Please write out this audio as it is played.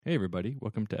Hey, everybody.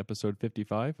 Welcome to episode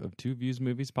 55 of Two Views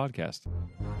Movies podcast.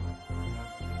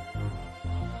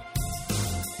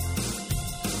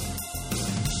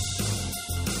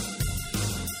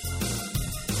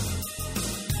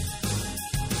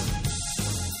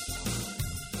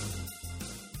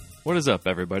 What is up,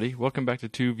 everybody? Welcome back to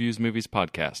Two Views Movies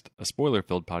podcast, a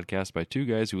spoiler-filled podcast by two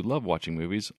guys who love watching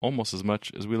movies almost as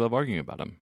much as we love arguing about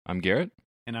them. I'm Garrett.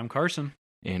 And I'm Carson.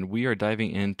 And we are diving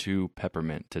into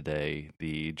Peppermint today,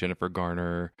 the Jennifer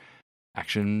Garner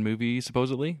action movie,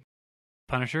 supposedly.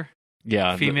 Punisher?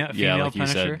 Yeah. Female like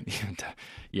Punisher? you said.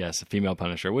 Yes, a female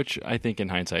Punisher, which I think in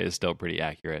hindsight is still pretty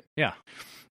accurate. Yeah.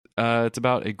 It's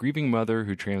about a grieving mother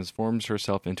who transforms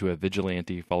herself into a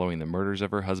vigilante following the murders of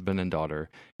her husband and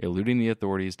daughter, eluding the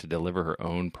authorities to deliver her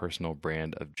own personal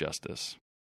brand of justice.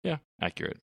 Yeah,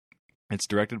 accurate. It's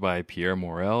directed by Pierre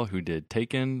Morel, who did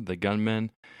Taken, The Gunman,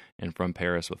 and From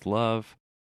Paris with Love.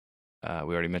 We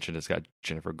already mentioned it's got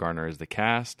Jennifer Garner as the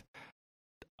cast.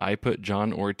 I put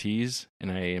John Ortiz,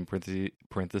 and I in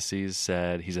parentheses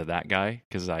said he's a that guy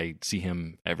because I see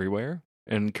him everywhere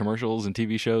in commercials and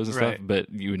TV shows and stuff, but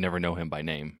you would never know him by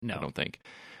name, I don't think.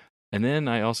 And then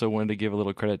I also wanted to give a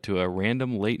little credit to a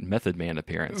random late Method Man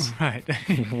appearance. Right.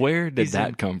 Where did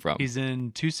that come from? He's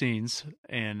in two scenes,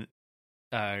 and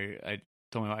I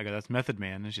told my wife, I go, that's Method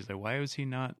Man. And she's like, why was he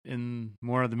not in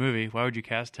more of the movie? Why would you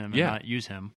cast him and not use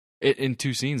him? In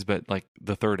two scenes, but like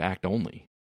the third act only.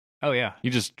 Oh, yeah. He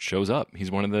just shows up.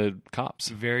 He's one of the cops.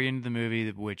 Very into the movie,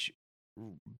 which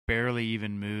barely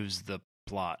even moves the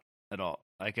plot at all.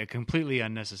 Like a completely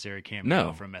unnecessary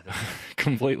cameo from Method Man.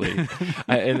 Completely.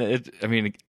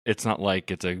 It's not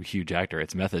like it's a huge actor.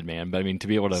 It's Method Man. But I mean, to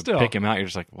be able to pick him out, you're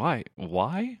just like, why?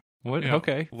 Why? What?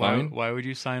 Okay, fine. Why would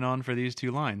you sign on for these two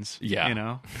lines? Yeah. You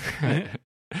know?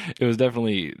 It was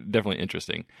definitely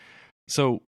interesting.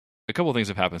 So a couple of things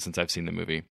have happened since I've seen the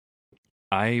movie.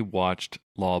 I watched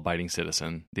Law Abiding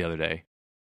Citizen the other day,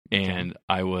 and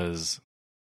I was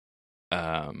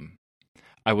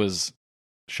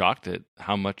shocked at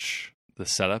how much the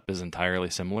setup is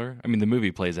entirely similar. I mean, the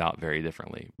movie plays out very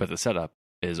differently, but the setup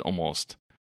is almost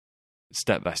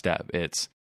step by step. It's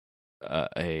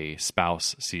a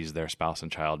spouse sees their spouse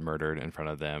and child murdered in front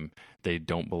of them. They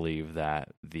don't believe that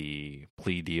the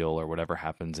plea deal or whatever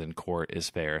happens in court is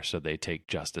fair, so they take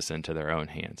justice into their own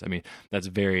hands. I mean, that's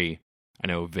very, I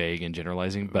know, vague and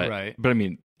generalizing, but I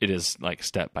mean, it is like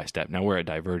step by step. Now, where it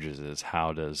diverges is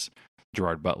how does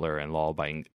Gerard Butler and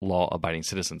law-abiding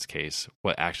citizens case,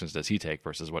 what actions does he take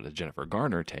versus what does Jennifer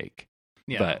Garner take?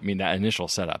 Yeah. But I mean, that initial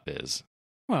setup is...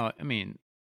 Well, I mean,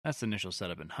 that's the initial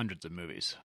setup in hundreds of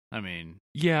movies. I mean...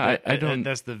 Yeah, I don't...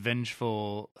 That's the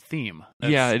vengeful theme.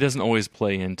 Yeah, it doesn't always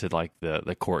play into like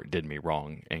the court did me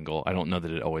wrong angle. I don't know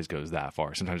that it always goes that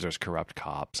far. Sometimes there's corrupt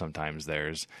cops. Sometimes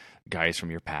there's guys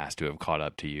from your past who have caught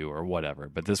up to you or whatever.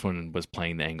 But this one was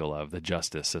playing the angle of the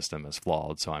justice system is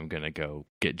flawed, so I'm going to go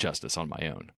get justice on my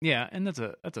own. Yeah, and that's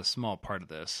a small part of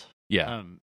this. Yeah.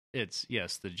 It's,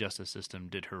 yes, the justice system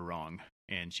did her wrong,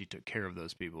 and she took care of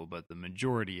those people, but the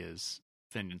majority is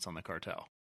vengeance on the cartel.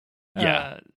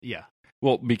 Yeah. Yeah.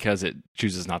 Well, because it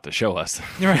chooses not to show us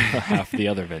half the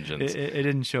other vengeance. It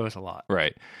didn't show us a lot.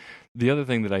 Right. The other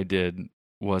thing that I did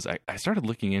was I started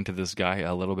looking into this guy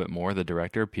a little bit more, the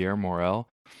director, Pierre Morel.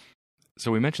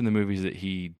 So we mentioned the movies that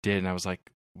he did, and I was like,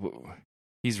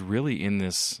 he's really in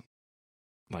this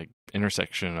like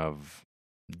intersection of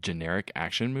generic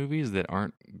action movies that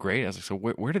aren't great. I was like, so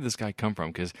where did this guy come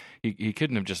from? Because he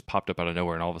couldn't have just popped up out of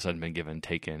nowhere and all of a sudden been given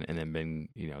Taken and then been,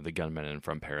 The Gunman and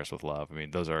From Paris with Love. I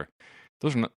mean, those are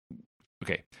not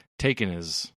okay. Taken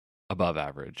is above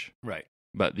average, right?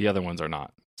 But the other ones are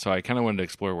not. So I kind of wanted to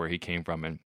explore where he came from,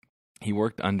 and he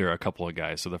worked under a couple of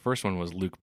guys. So the first one was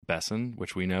Luc Besson,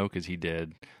 which we know because he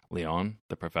did Leon,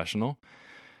 the Professional,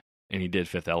 and he did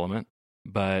Fifth Element,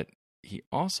 but he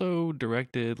also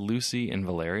directed Lucy and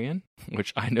Valerian,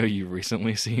 which I know you've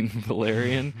recently seen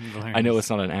Valerian. I know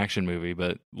it's not an action movie,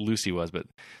 but Lucy was. But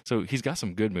so he's got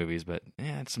some good movies, but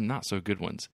some not so good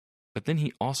ones. But then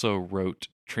he also wrote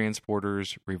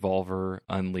Transporters, Revolver,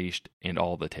 Unleashed, and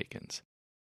all the Takens.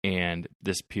 And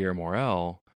this Pierre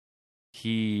Morel,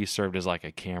 he served as like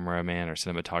a cameraman or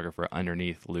cinematographer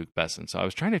underneath Luc Besson. So I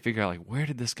was trying to figure out like, where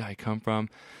did this guy come from?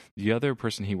 The other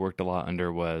person he worked a lot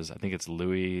under was, I think it's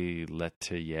Louis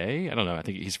Letellier. I don't know. I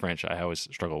think he's French. I always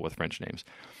struggle with French names.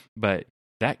 But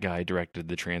that guy directed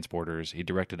the Transporters. He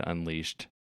directed Unleashed,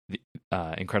 the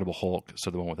Incredible Hulk, so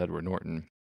the one with Edward Norton,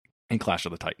 and Clash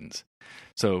of the Titans.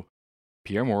 So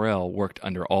Pierre Morel worked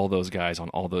under all those guys on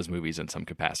all those movies in some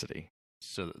capacity.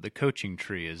 so the coaching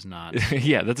tree is not.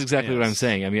 Yeah, that's exactly what I'm Yes.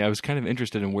 saying. I mean, I was kind of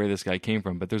interested in where this guy came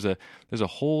from, but there's a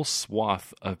whole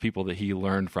swath of people that he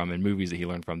learned from and movies that he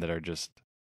learned from that are just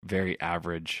very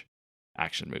average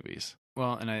action movies.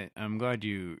 Well, and I'm glad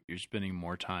you're spending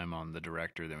more time on the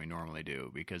director than we normally do,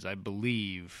 because I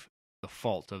believe the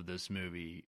fault of this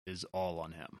movie is all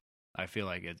on him. I feel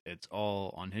like it's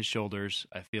all on his shoulders.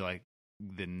 I feel like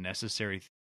the necessary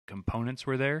components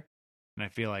were there, and I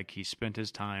feel like he spent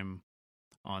his time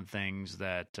on things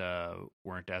that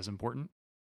weren't as important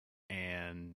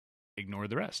and ignored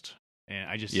the rest. And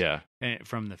I just and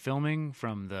from the filming,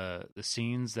 from the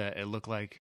scenes that it looked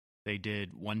like they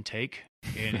did one take,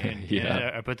 and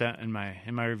and I put that in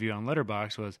my review on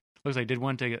Letterboxd, was looks like did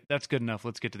one take. That's good enough.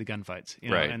 Let's get to the gunfights, you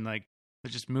know? Right. And like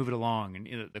let's just move it along.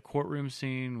 And the courtroom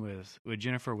scene with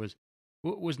Jennifer was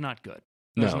not good.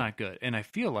 It was not good, and I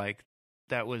feel like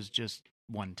that was just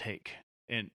one take,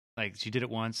 and like she did it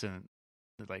once, and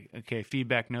like, okay,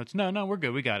 feedback notes. No, we're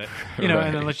good. We got it. You know,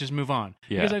 and then let's just move on.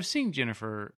 Yeah. Because I've seen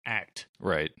Jennifer act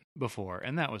Right. before,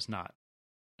 and that was not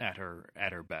at her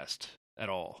best at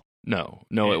all. No,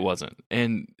 it wasn't.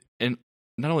 And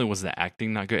not only was the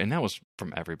acting not good, and that was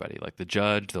from everybody, like the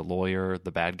judge, the lawyer,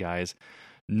 the bad guys,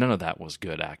 none of that was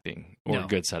good acting or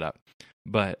good setup.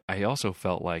 But I also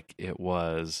felt like it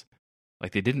was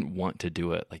like they didn't want to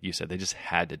do it, like you said. They just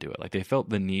had to do it. Like they felt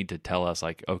the need to tell us,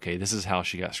 like, okay, this is how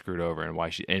she got screwed over and why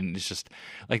she. And it's just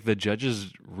like the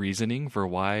judge's reasoning for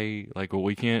why, like, well,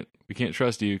 we can't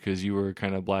trust you because you were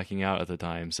kind of blacking out at the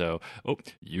time. So,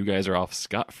 you guys are off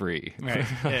scot-free.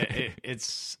 Right.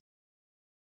 It's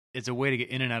a way to get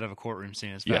in and out of a courtroom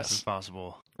scene as fast as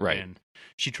possible. Right. And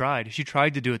she tried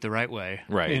to do it the right way.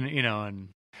 Right. And and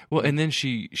well, and then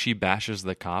she bashes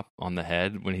the cop on the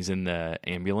head when he's in the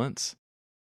ambulance.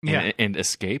 And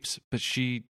escapes, but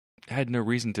she had no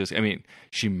reason to. I mean,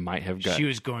 she might have got. She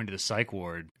was going to the psych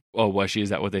ward. Oh, was she?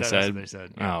 Is that what they said? That's what they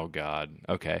said. Yeah. Oh, God.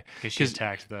 Okay. Because she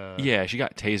attacked the. Yeah, she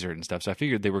got tasered and stuff. So I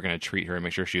figured they were going to treat her and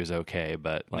make sure she was okay.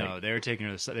 But like, no, they were taking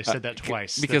her. They said that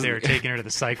twice. Because that they were taking her to the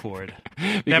psych ward.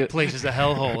 That place is a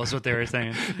hellhole. Is what they were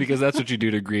saying. Because that's what you do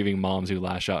to grieving moms who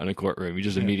lash out in a courtroom. You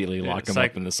just immediately lock them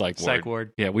up in the psych ward. Psych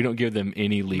ward. Yeah, we don't give them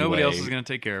any leeway. Nobody else is going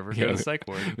to take care of her. Go to the psych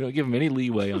ward. We don't give them any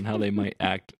leeway on how they might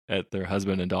act at their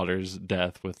husband and daughter's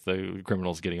death with the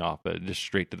criminals getting off, but just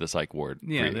straight to the psych ward.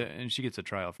 Yeah, and she gets a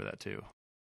trial for that too.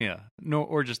 Yeah, no,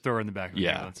 or just throw her in the back of the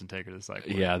ambulance and take her to the psych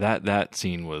ward. Yeah, that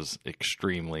scene was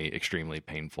extremely, extremely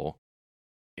painful.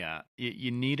 Yeah,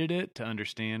 you needed it to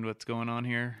understand what's going on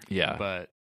here. Yeah, but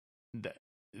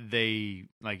they,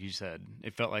 like you said,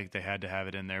 it felt like they had to have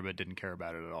it in there, but didn't care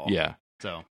about it at all. Yeah.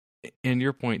 So, and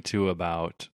your point too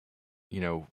about,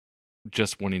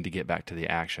 just wanting to get back to the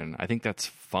action, I think that's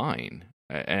fine,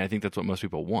 and I think that's what most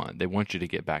people want. They want you to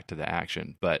get back to the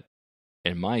action, but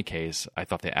in my case, I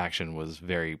thought the action was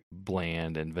very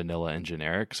bland and vanilla and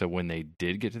generic. So when they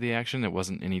did get to the action, it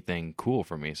wasn't anything cool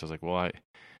for me. So I was like, well, I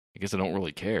guess I don't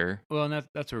really care. Well, and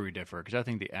that's where we differ, because I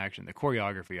think the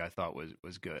choreography I thought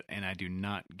was good. And I do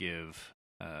not give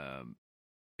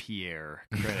Pierre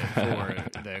credit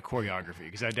for the choreography,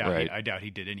 because I doubt he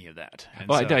did any of that.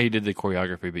 And I doubt he did the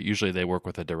choreography, but usually they work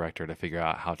with a director to figure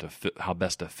out how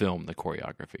best to film the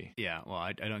choreography. Yeah, well,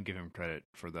 I don't give him credit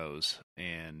for those.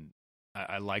 And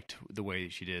I liked the way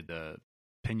she did the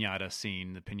piñata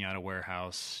scene, the piñata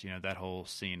warehouse, that whole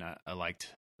scene. I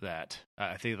liked that.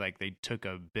 I think like they took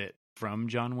a bit from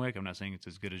John Wick. I'm not saying it's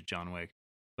as good as John Wick,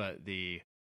 but the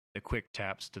quick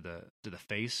taps to the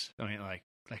face. I mean, like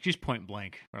she's point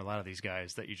blank, or a lot of these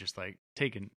guys that you just like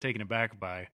taken aback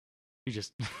by. He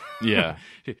just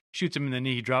shoots him in the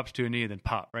knee, he drops to a knee, and then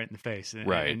pop right in the face,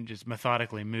 and just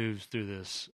methodically moves through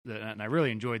this. And I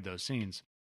really enjoyed those scenes.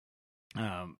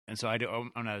 And so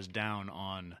I'm not as down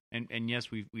on, and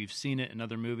yes, we've seen it in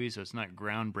other movies, so it's not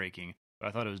groundbreaking, but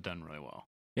I thought it was done really well.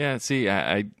 Yeah, see,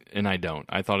 I don't.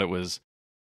 I thought it was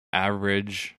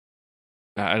average.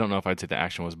 I don't know if I'd say the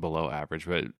action was below average,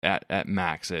 but at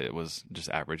max, it was just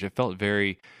average. It felt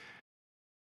very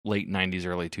late 90s,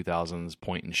 early 2000s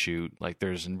point and shoot. Like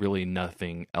there's really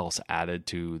nothing else added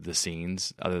to the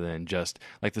scenes other than just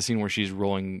like the scene where she's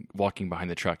walking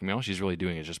behind the truck. I mean, all she's really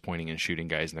doing is just pointing and shooting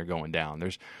guys, and they're going down.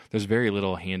 There's very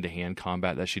little hand-to-hand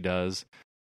combat that she does.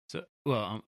 So,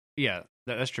 well, yeah,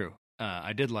 that's true.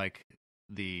 I did like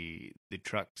the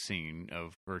truck scene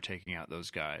of her taking out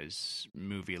those guys,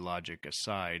 movie logic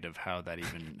aside of how that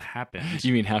even happened.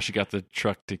 You mean how she got the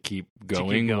truck to keep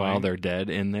going while they're dead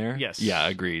in there? Yes. Yeah,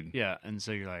 agreed. Yeah, and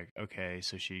so you're like, okay,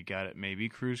 so she got it maybe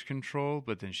cruise control,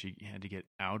 but then she had to get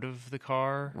out of the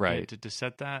car to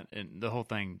set that, and the whole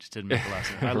thing just didn't make a lot of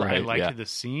sense. I liked the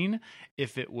scene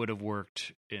if it would have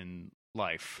worked in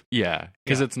life. Yeah,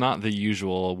 because Yeah. it's not the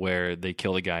usual where they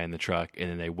kill the guy in the truck and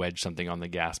then they wedge something on the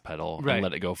gas pedal Right. and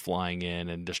let it go flying in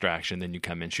and distraction. Then you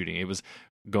come in shooting. It was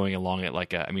going along at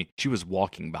like she was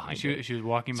walking behind it. She was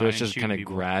walking So by it's just kind of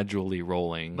gradually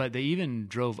rolling. But they even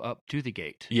drove up to the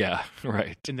gate. Yeah,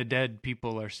 right. And the dead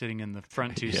people are sitting in the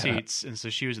front two seats, and so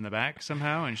she was in the back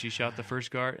somehow, and she shot the first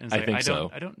guard. And it's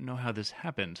I don't know how this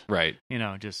happened. Right.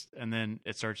 And then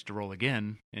it starts to roll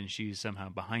again, and she's somehow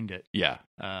behind it. Yeah.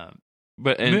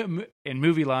 But in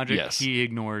movie logic, yes. he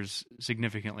ignores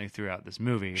significantly throughout this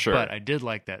movie. Sure. But I did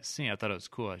like that scene. I thought it was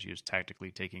cool as she was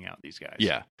tactically taking out these guys.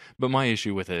 Yeah. But my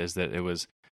issue with it is that it was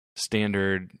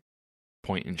standard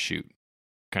point and shoot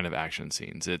kind of action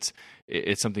scenes. It's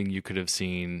something you could have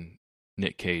seen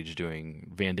Nick Cage doing,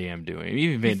 Van Damme doing.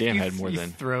 Even Van Damme had more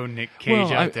than throw Nick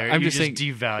Cage out there. I'm you just saying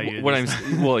devalue what I'm.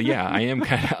 Well, yeah, I am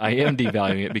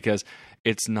devaluing it because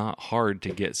it's not hard to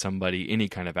get any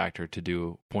kind of actor to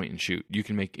do point and shoot. You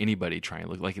can make anybody try and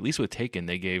look like, at least with Taken,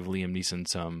 they gave Liam Neeson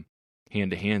some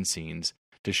hand-to-hand scenes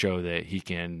to show that he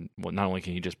can, well, not only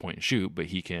can he just point and shoot, but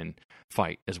he can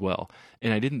fight as well.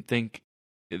 And I didn't think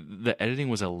the editing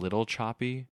was a little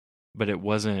choppy, but it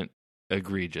wasn't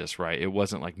egregious, right? It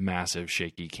wasn't like massive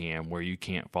shaky cam where you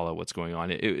can't follow what's going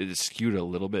on. It skewed a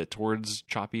little bit towards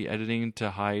choppy editing to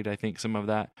hide, I think, some of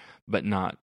that, but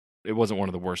not. It wasn't one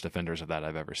of the worst offenders of that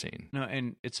I've ever seen. No,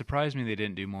 and it surprised me they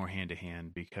didn't do more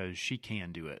hand-to-hand because she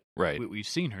can do it. Right. We've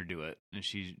seen her do it. And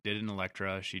she did it in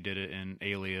Elektra. She did it in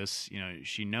Alias.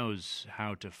 She knows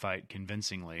how to fight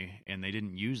convincingly, and they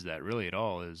didn't use that really at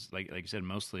all. Is like you said,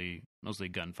 mostly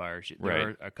gunfire. There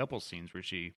are a couple scenes where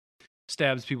she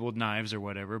stabs people with knives or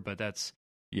whatever, but that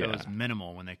was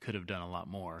minimal when they could have done a lot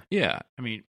more. Yeah. I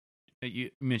mean,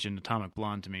 you mentioned Atomic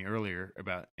Blonde to me earlier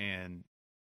and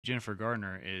Jennifer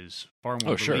Garner is far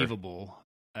more believable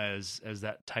as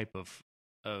that type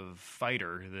of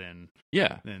fighter than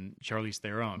Charlize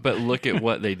Theron. But look at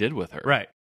what they did with her. Right.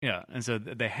 Yeah. And so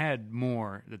they had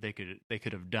more that they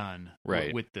could have done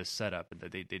with this setup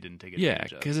that they didn't take advantage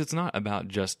of. Yeah, because it's not about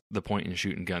just the point and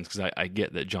shooting guns, because I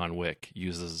get that John Wick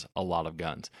uses a lot of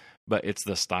guns, but it's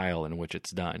the style in which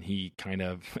it's done. He kind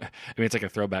of, it's like a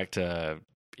throwback to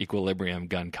Equilibrium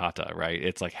gun kata, right?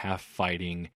 It's like half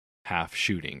fighting, half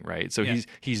shooting, right? So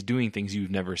he's doing things you've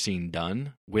never seen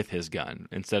done with his gun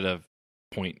instead of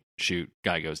point, shoot,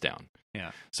 guy goes down.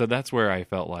 Yeah. So that's where I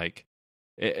felt like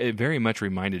it very much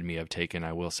reminded me of Taken,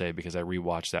 I will say, because I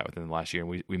rewatched that within the last year.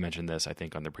 And we mentioned this, I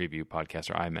think, on the preview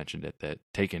podcast, or I mentioned it, that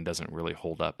Taken doesn't really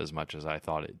hold up as much as I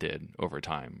thought it did over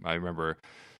time. I remember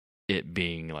it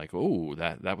being like, oh,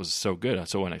 that was so good,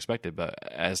 so unexpected. But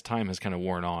as time has kind of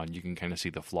worn on, you can kind of see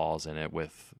the flaws in it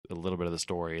with a little bit of the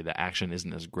story. The action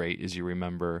isn't as great as you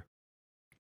remember.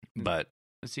 But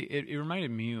see, it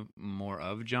reminded me more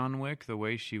of John Wick, the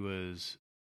way she was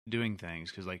doing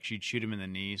things, because like she'd shoot him in the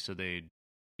knee so they'd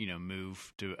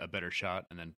move to a better shot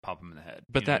and then pop him in the head.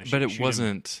 But it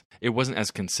wasn't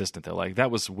as consistent though. Like that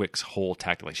was Wick's whole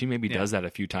tactic. Like she maybe does that a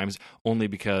few times only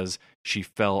because she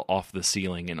fell off the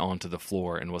ceiling and onto the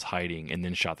floor and was hiding and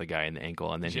then shot the guy in the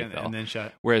ankle and then he fell. And then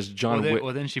shot. Whereas John Wick.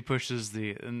 Well, then she pushes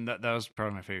and that was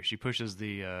probably my favorite. She pushes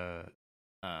the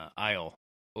aisle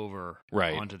over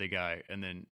onto the guy and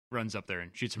then runs up there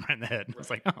and shoots him right in the head. It's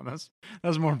like, oh, that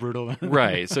was more brutal.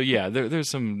 Right. So yeah, there's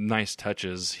some nice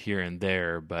touches here and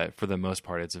there, but for the most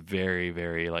part, it's a very,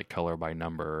 very like color by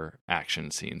number action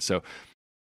scene. So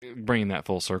bringing that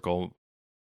full circle,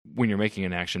 when you're making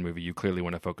an action movie, you clearly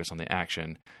want to focus on the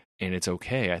action, and it's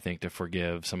okay, I think, to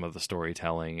forgive some of the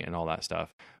storytelling and all that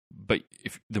stuff. But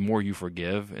if the more you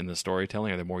forgive in the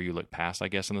storytelling, or the more you look past, I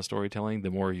guess, in the storytelling,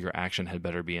 the more your action had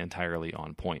better be entirely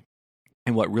on point.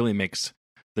 And what really makes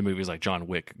the movies like John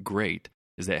Wick great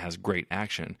is that it has great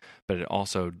action, but it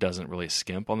also doesn't really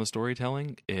skimp on the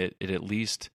storytelling. It at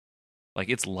least, like,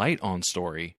 it's light on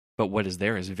story, but what is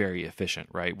there is very efficient,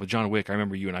 right? With John Wick, I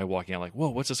remember you and I walking out like, whoa,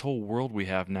 what's this whole world we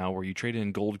have now where you trade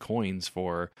in gold coins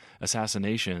for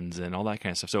assassinations and all that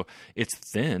kind of stuff. So it's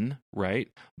thin, right?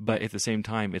 But at the same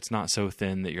time, it's not so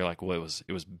thin that you're like, well,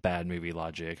 it was bad movie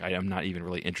logic. I'm not even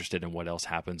really interested in what else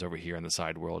happens over here in the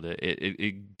side world.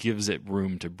 It gives it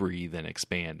room to breathe and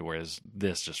expand, whereas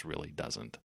this just really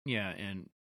doesn't. Yeah, and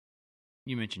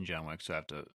you mentioned John Wick, so I have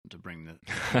to bring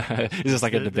the. Is this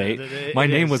like a debate? My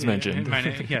name was mentioned.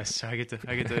 Yes, I get to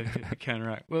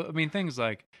counteract. Well, I mean, things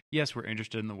like, yes, we're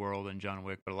interested in the world and John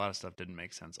Wick, but a lot of stuff didn't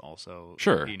make sense. Also,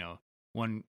 sure,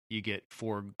 one, you get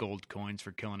 4 gold coins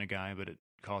for killing a guy, but it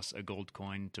costs a gold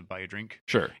coin to buy a drink.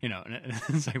 Sure, and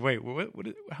it's like, wait,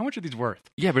 how much are these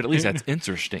worth? Yeah, but at least that's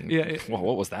interesting. Yeah. Well,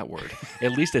 what was that word?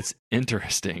 At least it's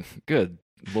interesting. Good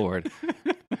Lord.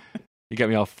 You got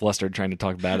me all flustered trying to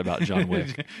talk bad about John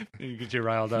Wick. You get you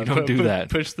riled up. You don't do that.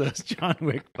 Push those John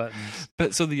Wick buttons.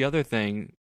 But so the other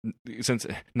thing, since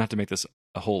not to make this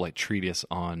a whole like treatise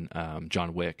on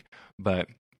John Wick, but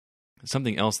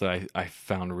something else that I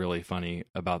found really funny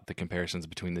about the comparisons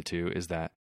between the two is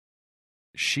that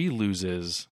she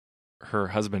loses her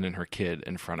husband and her kid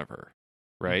in front of her,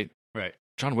 right? Right.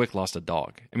 John Wick lost a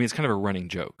dog. I mean, it's kind of a running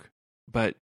joke,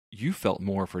 but you felt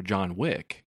more for John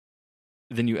Wick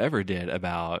than you ever did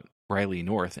about Riley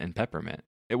North and Peppermint,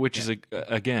 which is,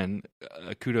 again,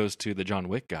 kudos to the John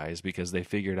Wick guys because they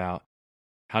figured out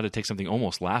how to take something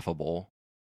almost laughable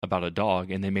about a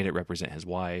dog and they made it represent his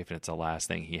wife and it's the last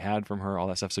thing he had from her, all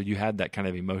that stuff. So you had that kind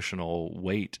of emotional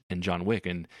weight in John Wick.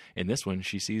 And in this one,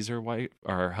 she sees her wife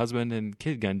or her husband and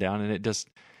kid gunned down and it just,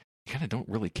 you kind of don't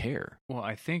really care. Well,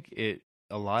 I think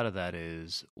a lot of that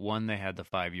is, one, they had the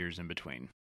 5 years in between.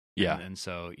 Yeah. And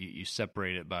so you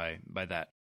separate it by that.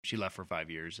 She left for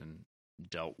 5 years and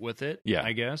dealt with it, yeah.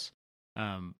 I guess.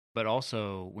 But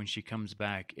also, when she comes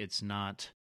back, it's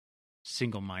not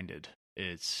single-minded.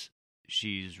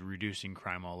 She's reducing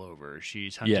crime all over.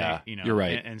 She's hunting, you're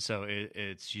right. And so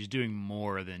she's doing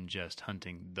more than just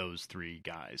hunting those three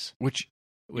guys. Which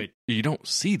you don't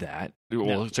see that. Well,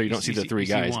 no, so you don't see the three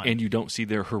guys, and you don't see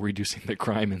her reducing the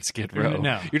crime in Skid Row.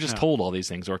 No, you're just told all these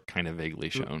things, or kind of vaguely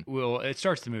shown. Well, it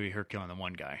starts the movie her killing the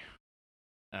one guy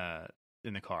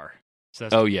in the car. So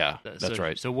that's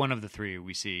right. So one of the three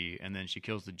we see, and then she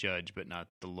kills the judge, but not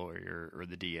the lawyer or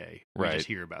the DA. We right. just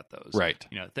hear about those. Right.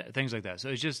 Things like that.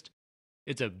 So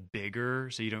it's a bigger,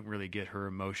 so you don't really get her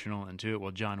emotional into it.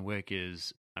 Well, John Wick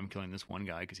is, I'm killing this one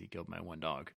guy because he killed my one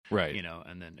dog. Right.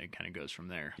 And then it kind of goes from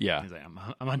there. Yeah. He's like,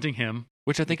 I'm hunting him.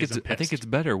 Which I think it's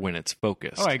better when it's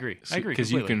focused. Oh, I agree.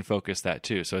 Because you can focus that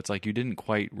too. So it's like you didn't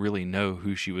quite really know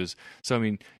who she was. So I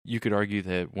mean, you could argue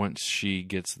that once she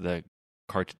gets the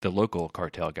local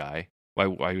cartel guy, why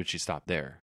would she stop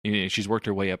there? She's worked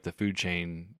her way up the food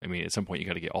chain. I mean, at some point you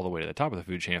got to get all the way to the top of the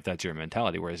food chain if that's your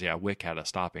mentality. Whereas, Wick had a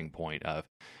stopping point of,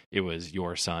 it was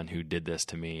your son who did this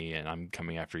to me, and I'm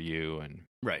coming after you. And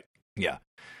right, yeah.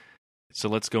 So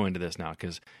let's go into this now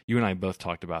because you and I both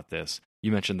talked about this.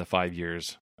 You mentioned the 5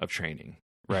 years of training,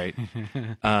 right?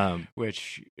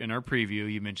 Which in our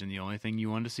preview, you mentioned the only thing you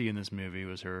wanted to see in this movie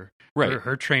was her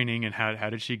training and how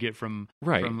did she get from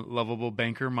lovable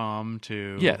banker mom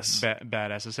to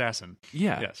badass assassin.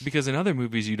 Yeah, yes. Because in other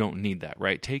movies you don't need that,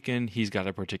 right? Taken, he's got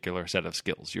a particular set of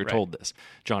skills. You're told this.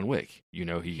 John Wick, he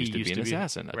used to be an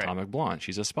assassin. Atomic Blonde,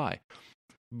 she's a spy.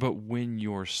 But when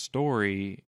your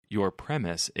story, your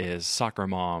premise is soccer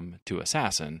mom to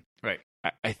assassin, right?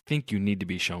 I think you need to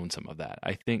be shown some of that.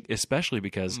 I think, especially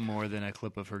because more than a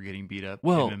clip of her getting beat up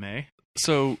MMA.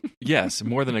 So yes,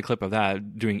 more than a clip of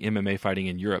that, doing MMA fighting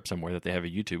in Europe somewhere that they have a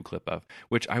YouTube clip of,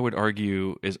 which I would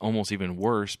argue is almost even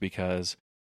worse because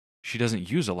she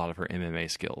doesn't use a lot of her MMA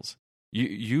skills.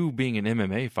 You being an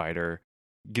MMA fighter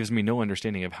gives me no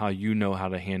understanding of how you know how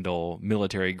to handle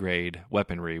military grade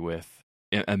weaponry with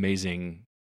amazing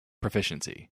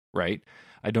proficiency, right?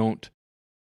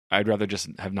 I'd rather just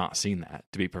have not seen that,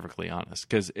 to be perfectly honest,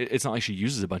 because it's not like she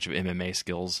uses a bunch of MMA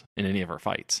skills in any of her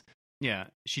fights. Yeah,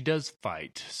 she does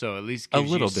fight, so at least gives a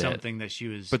little you bit something that she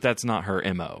was. But that's not her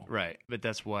MO, right? But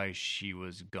that's why she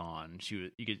was gone.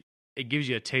 It gives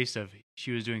you a taste of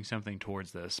she was doing something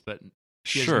towards this, but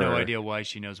she has no idea why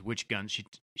she knows which guns.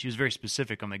 She was very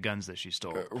specific on the guns that she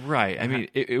stole. Right. I mean,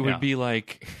 it would be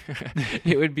like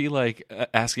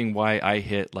asking why I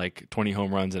hit like 20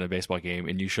 home runs in a baseball game,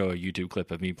 and you show a YouTube clip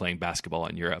of me playing basketball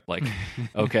in Europe. Like,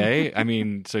 okay, I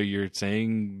mean, so you're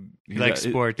saying you like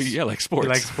sports? Yeah, like sports. You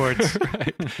like sports,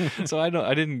 right? So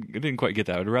I didn't quite get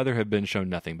that. I'd rather have been shown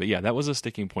nothing. But yeah, that was a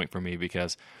sticking point for me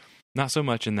because not so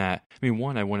much in that. I mean,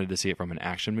 one, I wanted to see it from an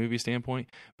action movie standpoint,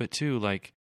 but two,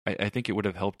 like, I think it would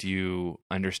have helped you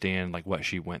understand like what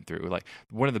she went through. Like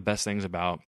one of the best things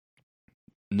about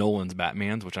Nolan's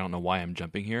Batmans, which I don't know why I'm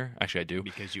jumping here. Actually, I do.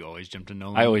 Because you always jump to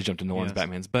Nolan. I always jump to Nolan's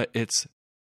Batmans, but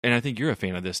and I think you're a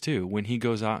fan of this too. When he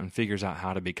goes out and figures out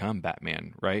how to become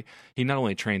Batman, right? He not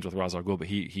only trains with Ra's al Ghul, but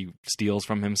he steals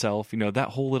from himself. That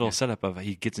whole little setup of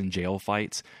he gets in jail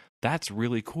fights. That's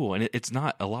really cool, and it's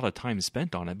not a lot of time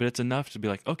spent on it, but it's enough to be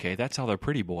like, okay, that's how the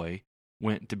pretty boy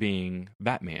went to being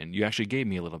Batman. You actually gave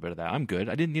me a little bit of that. I'm good.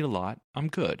 I didn't need a lot. I'm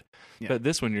good. Yeah. But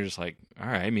this one, you're just like, all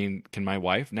right. I mean, can my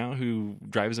wife now, who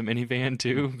drives a minivan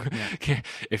too,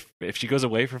 if she goes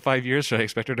away for 5 years, should I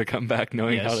expect her to come back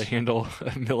knowing how to handle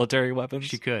military weapons?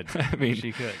 She could. I mean,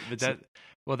 she could.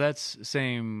 But that's the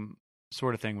same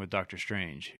sort of thing with Doctor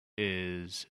Strange.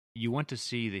 Is you want to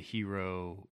see the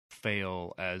hero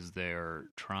fail as they're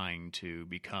trying to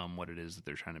become what it is that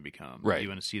they're trying to become. Right. You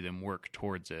want to see them work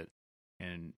towards it.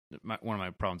 And one of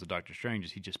my problems with Doctor Strange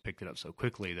is he just picked it up so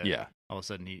quickly that Yeah. all of a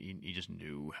sudden he just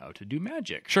knew how to do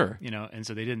magic. Sure. And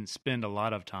so they didn't spend a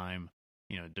lot of time,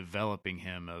 developing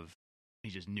him he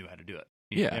just knew how to do it.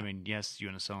 Yeah. I mean, yes, you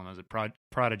want to sell him as a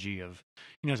prodigy of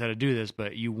he knows how to do this,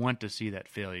 but you want to see that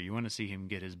failure. You want to see him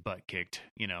get his butt kicked,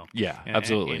 Yeah,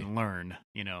 absolutely. and learn,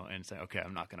 and say, okay,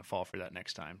 I'm not going to fall for that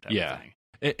next time type Yeah. of thing.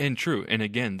 And true. And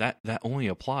again, that only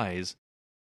applies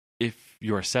if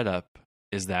your setup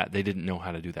is that they didn't know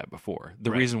how to do that before.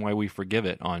 The Right. reason why we forgive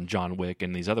it on John Wick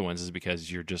and these other ones is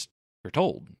because you're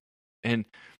told. And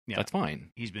Yeah. that's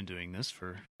fine. He's been doing this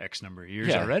for X number of years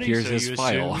Yeah, already. here's so his you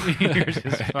file. assume- here's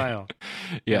his file.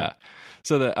 Yeah.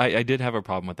 So I did have a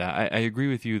problem with that. I agree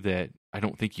with you that I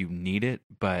don't think you need it,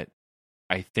 but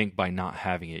I think by not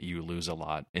having it, you lose a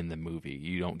lot in the movie.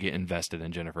 You don't get invested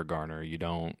in Jennifer Garner. You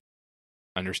don't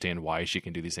understand why she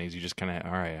can do these things. You just kind of,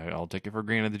 all right, I'll take it for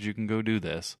granted that you can go do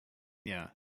this. Yeah.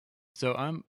 So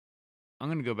I'm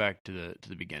going to go back to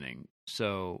the beginning.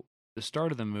 So the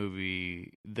start of the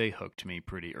movie, they hooked me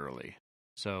pretty early.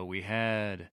 So we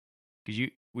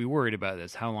worried about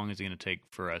this. How long is it going to take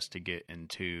for us to get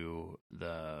into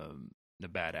the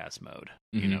badass mode?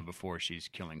 Mhm. Before she's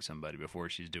killing somebody, before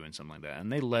she's doing something like that.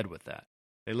 And they led with that.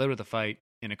 They led with a fight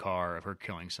in a car of her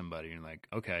killing somebody, and like,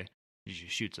 okay, she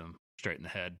shoots him straight in the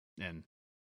head, and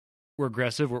we're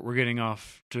aggressive. We're getting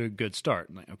off to a good start.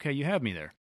 I'm like, okay, you have me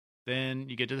there. Then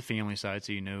you get to the family side,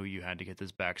 so you had to get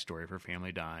this backstory of her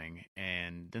family dying,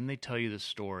 and then they tell you the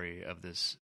story of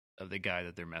the guy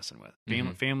that they're messing with.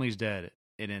 Mhm. Family's dead,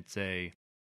 and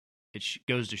it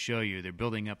goes to show you they're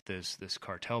building up this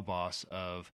cartel boss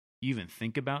of you even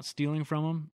think about stealing from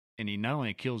him, and he not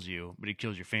only kills you, but he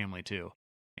kills your family too.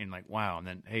 And like, wow. And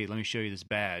then, hey, let me show you this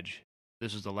badge.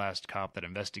 This was the last cop that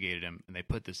investigated him, and they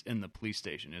put this in the police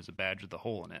station. It was a badge with a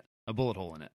bullet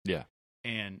hole in it. Yeah.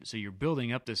 And so you're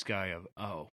building up this guy of,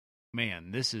 oh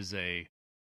man, this is I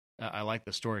like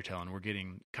the storytelling. We're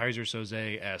getting Kaiser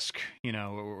Soze-esque,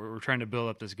 we're trying to build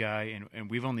up this guy, and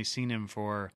we've only seen him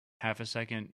for half a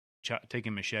second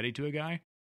taking machete to a guy.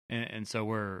 And so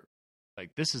we're like,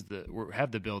 we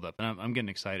have the build up, and I'm getting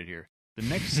excited here.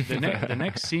 The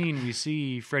next scene, we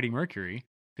see Freddie Mercury,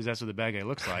 because that's what the bad guy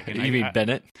looks like. And You mean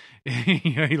Bennett?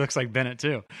 he looks like Bennett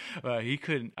too. I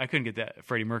couldn't get that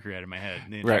Freddie Mercury out of my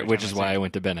head. Right, which is why I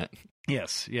went to Bennett.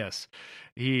 Yes.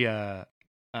 He the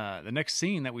next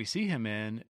scene that we see him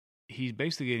in, he's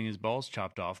basically getting his balls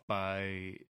chopped off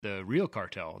by the real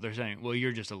cartel. They're saying, "Well,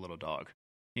 you're just a little dog."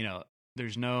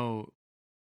 There's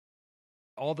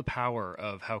all the power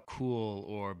of how cool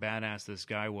or badass this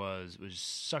guy was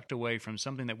sucked away from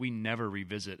something that we never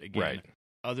revisit again. Right.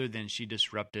 Other than she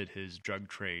disrupted his drug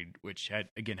trade, which had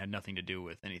nothing to do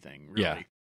with anything, really. Yeah.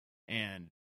 And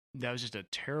that was just a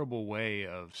terrible way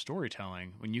of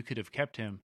storytelling when you could have kept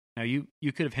him. Now, you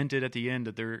could have hinted at the end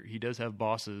that he does have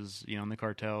bosses, in the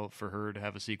cartel for her to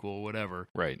have a sequel or whatever.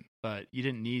 Right. But you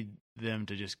didn't need them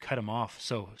to just cut him off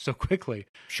so quickly.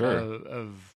 Sure.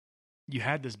 You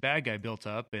had this bad guy built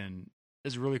up, and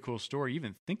it's a really cool story. You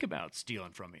even think about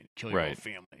stealing from me and killing your whole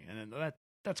family. And then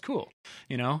that's cool,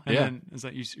 And then it's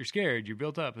like you're scared, you're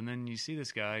built up, and then you see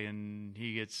this guy, and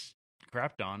he gets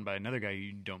crapped on by another guy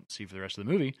you don't see for the rest of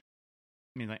the movie.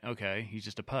 I mean, like, okay, he's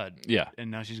just a pud. Yeah.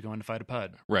 And now she's going to fight a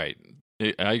pud. Right.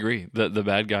 I agree. The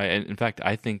bad guy, and in fact,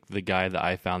 I think the guy that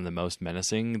I found the most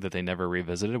menacing that they never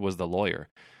revisited was the lawyer.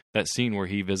 That scene where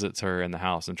he visits her in the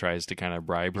house and tries to kind of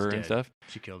bribe her and stuff.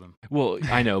 She killed him. Well,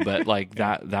 I know, but like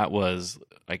that was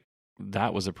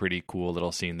a pretty cool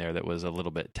little scene there that was a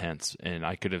little bit tense, and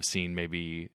I could have seen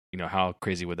maybe, how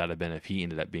crazy would that have been if he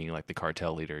ended up being like the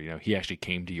cartel leader? He actually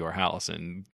came to your house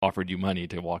and offered you money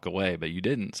to walk away, but you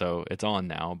didn't, so it's on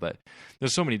now. But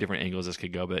there's so many different angles this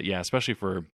could go. But yeah, especially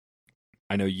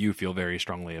I know you feel very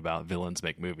strongly about villains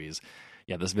make movies.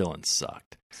 Yeah, this villain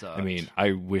sucked. I mean,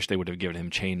 I wish they would have given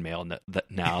him chainmail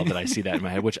now that I see that in my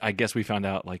head, which I guess we found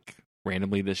out like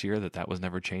randomly this year that was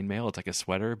never chainmail. It's like a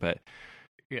sweater, but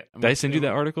yeah. Did I send you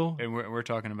that article? And we're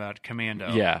talking about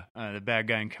Commando. Yeah. The bad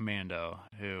guy in Commando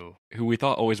who we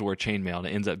thought always wore chainmail, and it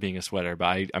ends up being a sweater,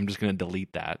 but I'm just going to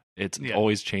delete that. It's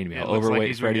always chainmail. Yeah,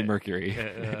 overweight Freddie Mercury.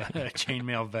 A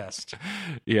chainmail vest.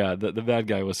 Yeah, the bad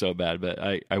guy was so bad, but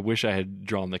I wish I had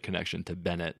drawn the connection to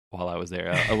Bennett while I was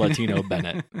there. A Latino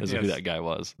Bennett is who that guy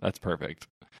was. That's perfect.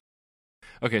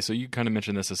 Okay, so you kind of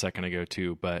mentioned this a second ago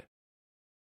too, but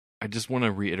I just want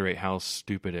to reiterate how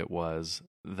stupid it was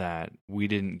that we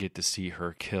didn't get to see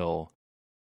her kill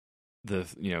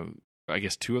I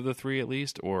guess 2 of the 3 at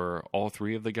least, or all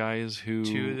 3 of the guys who...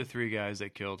 2 of the 3 guys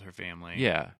that killed her family.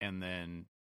 Yeah. And then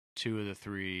 2 of the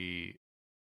 3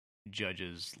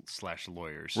 judges /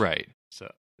 lawyers. Right.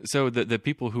 So So the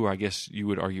people who I guess you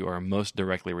would argue are most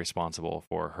directly responsible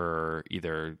for her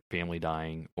either family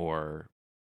dying or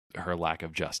her lack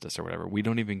of justice or whatever, we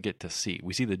don't even get to see.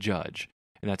 We see the judge,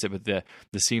 and that's it. But the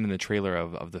scene in the trailer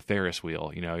of the Ferris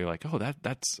wheel, you're like, oh,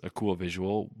 that's a cool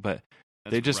visual, but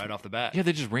That's they just right off the bat. Yeah,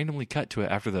 they just randomly cut to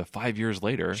it after the 5 years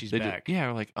later. She's they back.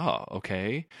 We're like, oh,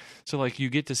 okay. So like you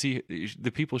get to see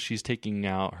the people she's taking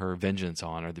out her vengeance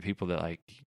on are the people that like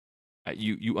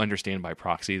you understand by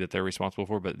proxy that they're responsible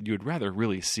for, but you would rather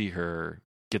really see her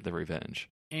get the revenge.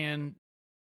 And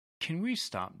can we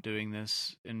stop doing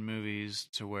this in movies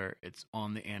to where it's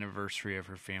on the anniversary of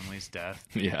her family's death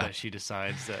Yeah. that she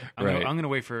decides that Right. I'm going to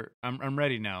wait for I'm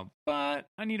ready now, but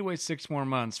I need to wait 6 more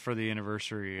months for the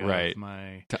anniversary of Right.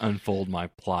 my To unfold my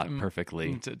plot Mm,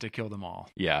 perfectly. to kill them all.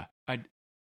 Yeah.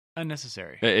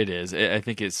 Unnecessary. It is. I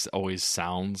think it's always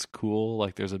sounds cool,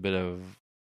 like there's a bit of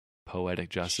poetic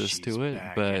justice She's to it,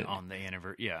 back but and on the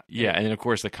anniversary. Yeah. yeah, and then of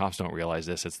course the cops don't realize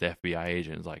this. It's the FBI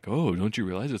agent. It's like, oh, don't you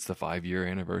realize it's the 5-year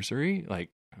anniversary? Like,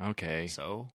 okay,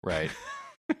 So right.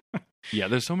 Yeah,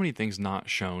 there's so many things not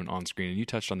shown on screen, and you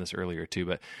touched on this earlier too,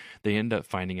 but they end up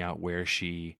finding out where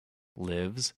she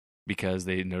lives because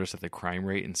they notice that the crime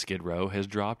rate in Skid Row has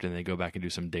dropped, and they go back and do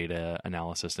some data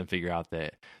analysis and figure out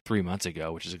that 3 months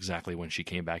ago, which is exactly when she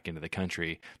came back into the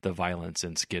country, the violence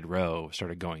in Skid Row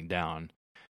started going down.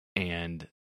 And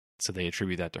so they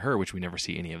attribute that to her, which we never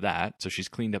see any of that. So she's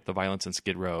cleaned up the violence in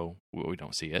Skid Row. We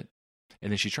don't see it. And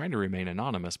then she's trying to remain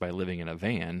anonymous by living in a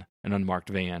van, an unmarked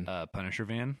van. Punisher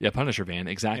van Yeah, Punisher van,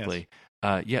 exactly.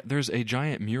 Yeah, there's a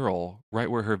giant mural right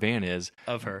where her van is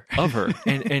of her.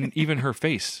 and even her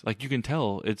face. Like you can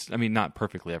tell not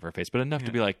perfectly of her face, but enough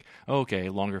to be like, oh, okay,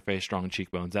 longer face, strong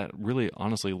cheekbones. That really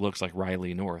honestly looks like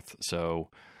Riley North. So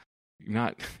you're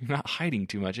not hiding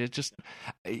too much. It's just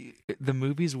the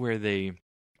movies where they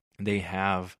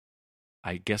have,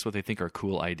 I guess, what they think are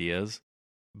cool ideas,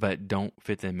 but don't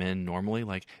fit them in normally.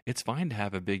 Like it's fine to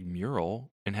have a big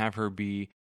mural and have her be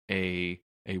a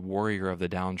warrior of the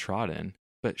downtrodden,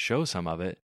 but show some of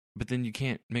it. But then you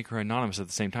can't make her anonymous at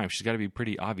the same time. She's got to be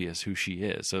pretty obvious who she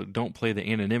is. So don't play the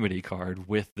anonymity card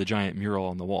with the giant mural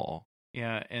on the wall.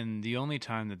 Yeah, and the only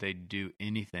time that they do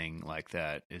anything like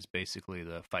that is basically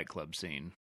the Fight Club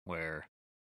scene where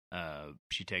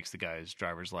she takes the guy's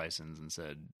driver's license and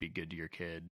said, "Be good to your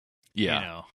kid."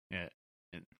 Yeah, yeah.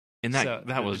 and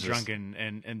that was drunken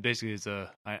and basically it's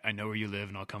I know where you live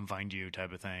and I'll come find you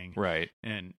type of thing. Right.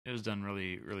 And it was done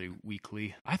really, really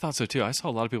weakly. I thought so too. I saw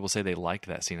a lot of people say they liked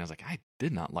that scene. I was like, I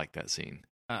did not like that scene.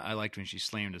 I liked when she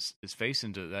slammed his face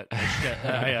into that.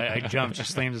 I jumped. She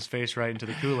slammed his face right into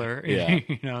the cooler. Yeah.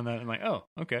 And then I'm like, oh,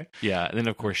 okay. Yeah, and then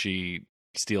of course she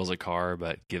steals a car,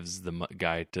 but gives the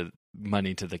guy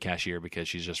money to the cashier because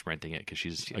she's just renting it because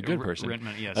she's a good person. Rent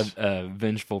money, yes. A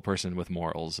vengeful person with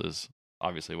morals is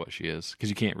obviously what she is, because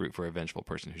you can't root for a vengeful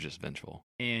person who's just vengeful.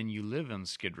 And you live on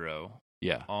Skid Row.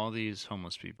 Yeah. All these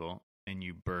homeless people, and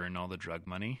you burn all the drug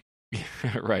money.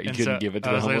 Right. You And couldn't so give it to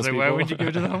I the was homeless like, people. why would you give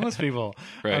it to the homeless people?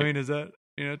 Right. I mean, is that,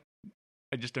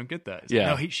 I just don't get that. It's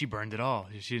Yeah. like, no, she burned it all.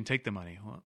 She didn't take the money.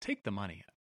 Well, take the money,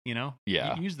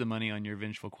 Yeah. Use the money on your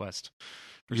vengeful quest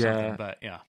for Yeah. something. But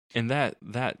yeah. And that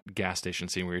gas station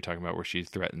scene we were talking about where she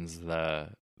threatens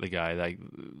the guy, like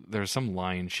there's some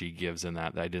line she gives in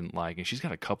that I didn't like, and she's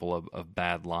got a couple of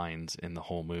bad lines in the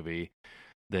whole movie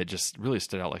that just really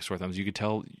stood out like sore thumbs. You could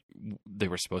tell they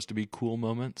were supposed to be cool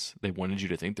moments. They wanted you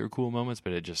to think they're cool moments,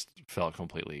 but it just felt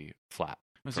completely flat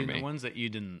Well, for see, me. the ones that you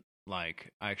didn't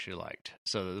like, I actually liked.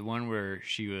 So the one where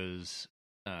she was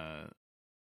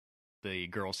the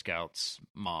Girl Scouts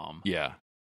mom, Yeah.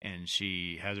 and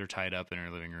she has her tied up in her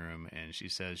living room, and she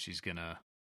says she's gonna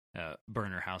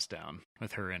burn her house down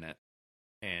with her in it.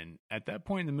 And at that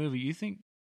point in the movie, you think,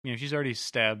 she's already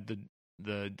stabbed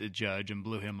the judge and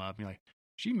blew him up. And you're like,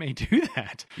 she may do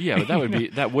that. Yeah, but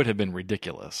that would have been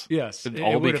ridiculous. Yes,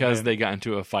 All because they got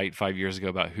into a fight 5 years ago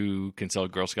about who can sell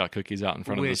Girl Scout cookies out in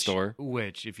front of the store.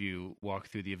 Which, if you walk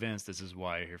through the events, this is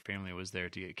why her family was there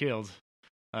to get killed.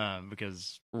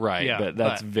 Because Right, yeah, but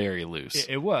that's very loose.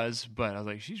 it was. But I was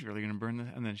like, she's really gonna burn this.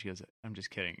 And then she goes, "I'm just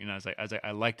kidding." I was like,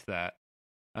 I liked that.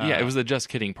 Yeah, it was the just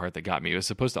kidding part that got me. It was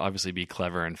supposed to obviously be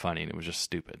clever and funny, and it was just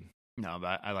stupid. No,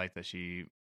 but I like that she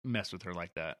messed with her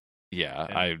like that. Yeah,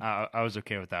 And I was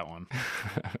okay with that one.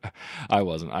 I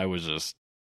wasn't. I was just,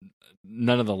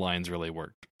 none of the lines really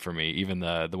worked for me. Even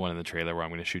the one in the trailer where I'm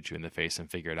going to shoot you in the face and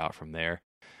figure it out from there.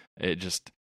 It just,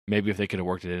 maybe if they could have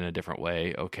worked it in a different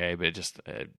way, okay, but it just,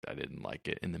 I didn't like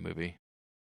it in the movie.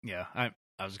 Yeah, I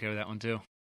was okay with that one too.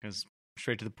 Because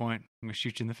straight to the point, I'm going to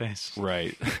shoot you in the face.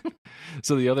 Right.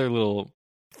 So the other little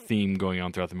theme going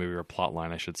on throughout the movie, or plot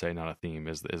line, I should say, not a theme,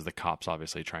 is the cops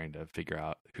obviously trying to figure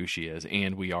out who she is,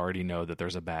 and we already know that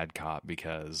there's a bad cop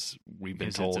because we've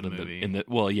been told in the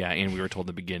well, yeah, and we were told in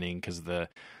the beginning because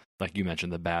like you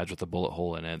mentioned, the badge with the bullet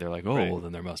hole in it. They're like, oh, right. Well,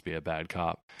 then there must be a bad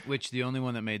cop. Which the only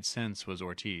one that made sense was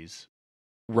Ortiz.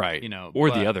 Right.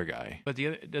 Or the other guy. But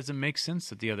it doesn't make sense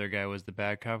that the other guy was the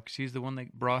bad cop because he's the one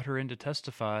that brought her in to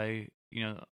testify,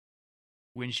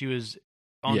 when she was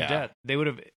on death. They would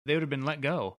have been let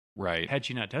go. Right. Had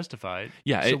she not testified.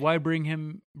 Yeah. So why bring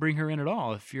her in at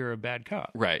all if you're a bad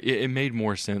cop? Right. It made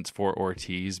more sense for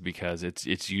Ortiz because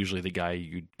it's usually the guy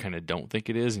you kind of don't think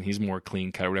it is, and he's more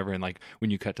clean cut or whatever. And like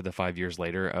when you cut to the 5 years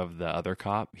later of the other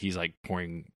cop, he's like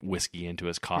pouring whiskey into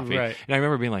his coffee. Right. And I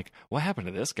remember being like, what happened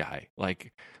to this guy?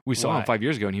 Like we saw him 5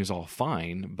 years ago and he was all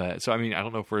fine. But so, I mean, I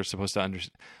don't know if we're supposed to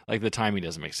understand, like the timing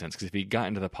doesn't make sense because if he got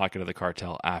into the pocket of the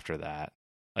cartel after that,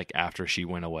 like after she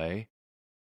went away,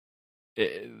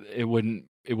 it wouldn't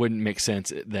make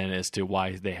sense then as to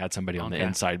why they had somebody on the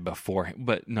inside before him.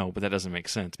 But that doesn't make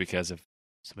sense because if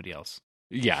somebody else.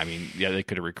 Yeah, I mean, they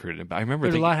could have recruited him. But I remember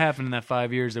there's a lot happened in that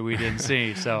 5 years that we didn't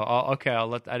see. So I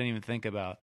didn't even think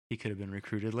about. He could have been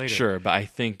recruited later. Sure, but I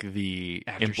think the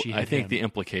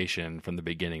implication from the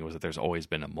beginning was that there's always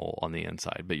been a mole on the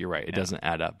inside. But you're right, it doesn't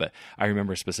add up. But I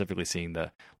remember specifically seeing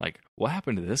what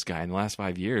happened to this guy in the last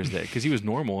 5 years? Because he was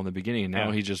normal in the beginning, and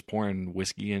now he's just pouring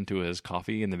whiskey into his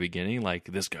coffee in the beginning. Like,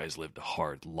 this guy's lived a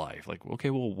hard life. Like, okay,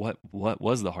 well, what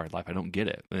was the hard life? I don't get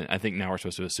it. And I think now we're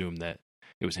supposed to assume that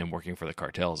it was him working for the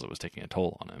cartels that was taking a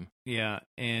toll on him. Yeah,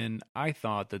 and I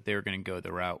thought that they were going to go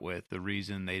the route with the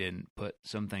reason they didn't put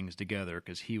some things together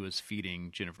because he was feeding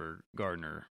Jennifer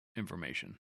Gardner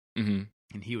information. Mm-hmm.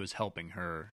 And he was helping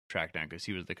her track down because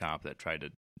he was the cop that tried to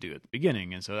do it at the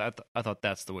beginning. And so I thought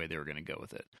that's the way they were going to go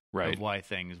with it. Right. Of why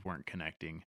things weren't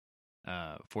connecting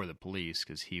for the police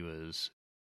because he was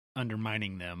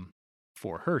undermining them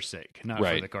for her sake, not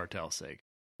for the cartel's sake.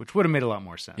 Which would have made a lot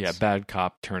more sense. Yeah, bad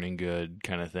cop turning good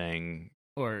kind of thing.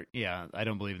 Or, I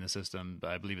don't believe in the system, but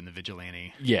I believe in the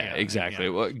vigilante. Yeah, exactly.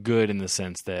 Yeah. Well, good in the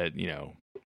sense that,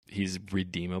 he's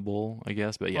redeemable, I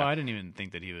guess. But yeah. Well, I didn't even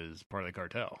think that he was part of the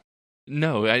cartel.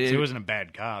 No. He wasn't a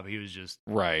bad cop. He was just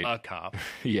a cop.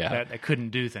 Yeah. That couldn't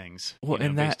do things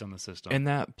based on the system. And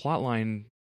that plot line,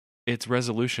 its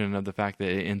resolution of the fact that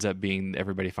it ends up being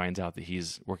everybody finds out that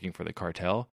he's working for the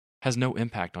cartel has no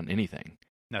impact on anything.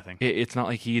 Nothing. It's not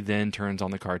like he then turns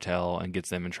on the cartel and gets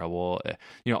them in trouble.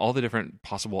 All the different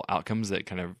possible outcomes that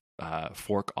kind of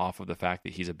fork off of the fact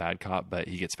that he's a bad cop, but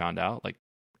he gets found out. Like,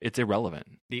 it's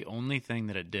irrelevant. The only thing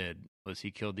that it did was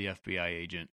he killed the FBI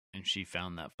agent, and she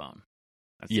found that phone.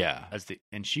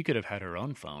 And she could have had her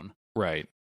own phone, right?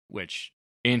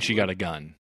 And she got a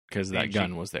gun because that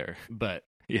gun was there. But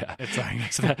yeah, it's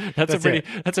like so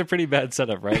that's a pretty bad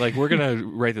setup, right? Like, we're gonna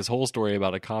write this whole story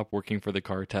about a cop working for the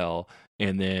cartel,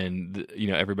 and then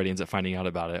everybody ends up finding out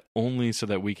about it only so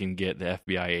that we can get the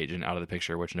FBI agent out of the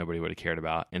picture, which nobody would have cared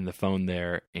about, and the phone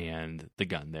there and the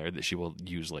gun there that she will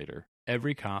use later.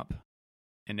 Every cop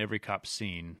and every cop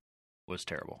scene was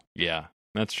terrible. Yeah,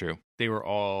 that's true. They were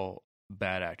all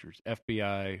bad actors.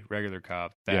 FBI, regular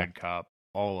cop, bad cop,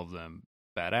 all of them.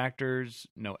 Bad actors,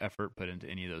 no effort put into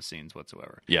any of those scenes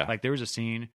whatsoever. Yeah. Like, there was a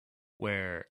scene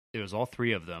where it was all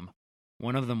three of them.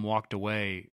 One of them walked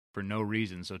away for no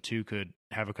reason, so two could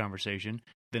have a conversation.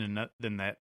 Then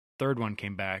that third one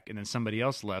came back, and then somebody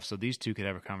else left, so these two could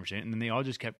have a conversation. And then they all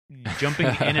just kept jumping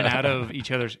in and out of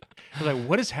each other's. I was like,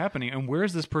 what is happening? And where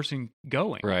is this person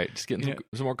going? Right. Just getting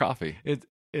some more coffee.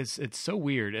 It's so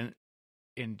weird.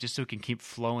 And just so it can keep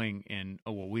flowing, and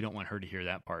we don't want her to hear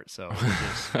that part, so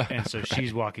and so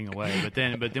she's walking away. But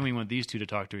then we want these two to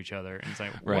talk to each other, and it's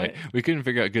like, right, what? We couldn't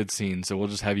figure out good scenes, so we'll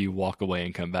just have you walk away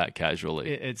and come back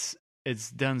casually.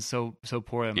 It's done so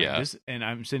poorly. And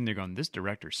I'm sitting there going, this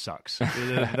director sucks.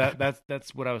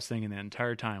 That's what I was thinking the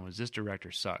entire time was, this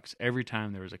director sucks. Every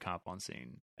time there was a cop on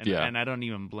scene, and I don't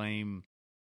even blame.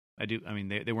 I mean,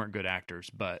 they weren't good actors,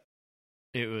 but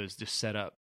it was just set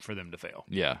up for them to fail.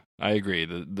 Yeah, I agree.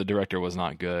 The director was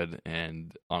not good,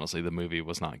 and honestly, the movie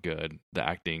was not good. The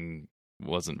acting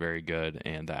wasn't very good,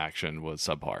 and the action was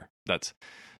subpar. That's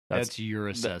your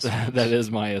assessment. That is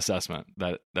my assessment.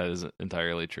 That is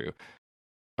entirely true.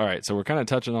 All right, so we're kind of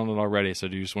touching on it already. So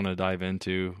do you just want to dive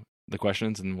into the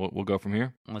questions, and we'll go from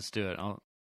here? Let's do it. I'll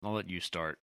let you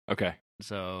start. Okay.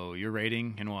 So your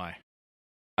rating and why?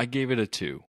 I gave it a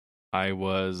 2. I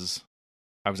was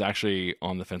actually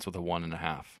on the fence with a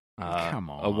 1.5. Come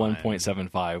on. A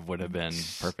 1.75 would have been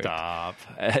perfect. Stop.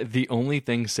 The only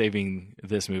thing saving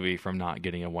this movie from not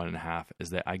getting a 1.5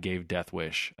 is that I gave Death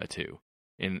Wish a 2.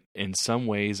 In some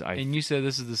ways, And you said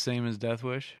this is the same as Death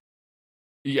Wish?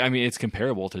 Yeah, I mean, it's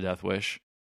comparable to Death Wish.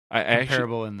 I actually,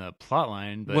 Comparable in the plot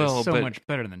line, but Well, it's so but- much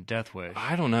better than Death Wish.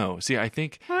 I don't know. See, I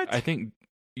think What?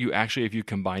 you actually, if you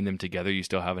combine them together, you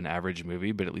still have an average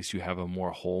movie, but at least you have a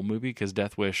more whole movie, because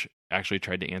Death Wish actually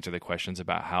tried to answer the questions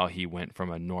about how he went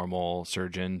from a normal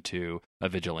surgeon to a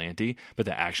vigilante, but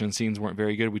the action scenes weren't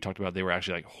very good. We talked about they were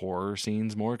actually like horror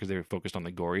scenes more because they were focused on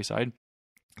the gory side.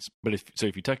 But if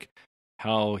you took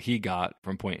how he got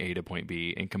from point A to point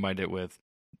B and combined it with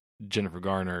Jennifer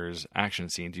Garner's action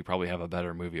scenes, you probably have a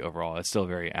better movie overall. It's still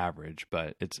very average,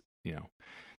 but it's, you know.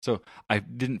 So I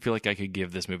didn't feel like I could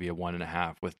give this movie a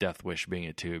 1.5 with Death Wish being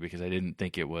a 2, because I didn't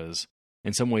think it was.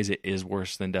 In some ways, it is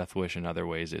worse than Death Wish. In other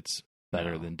ways, it's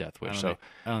better than Death Wish. I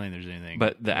don't think there's anything.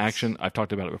 But the action, I've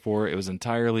talked about it before. It was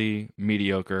entirely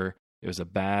mediocre. It was a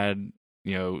bad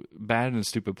and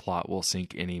stupid plot will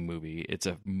sink any movie. It's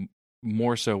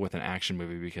more so with an action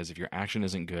movie, because if your action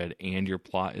isn't good and your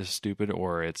plot is stupid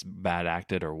or it's bad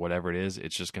acted or whatever it is,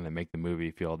 it's just going to make the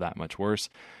movie feel that much worse.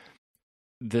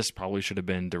 This probably should have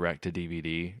been direct to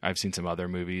DVD. I've seen some other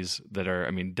movies that are,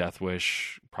 I mean, Death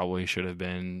Wish probably should have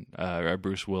been a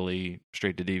Bruce Willis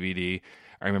straight to DVD.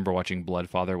 I remember watching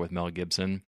Bloodfather with Mel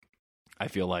Gibson. I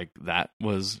feel like that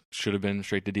should have been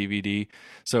straight to DVD.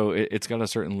 So it's got a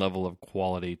certain level of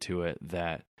quality to it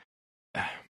that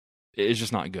it's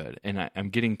just not good. And I'm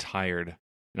getting tired,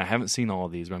 and I haven't seen all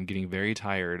of these, but I'm getting very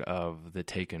tired of the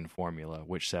Taken formula,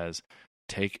 which says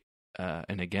take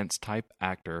an against type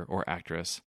actor or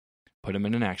actress, put them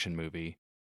in an action movie,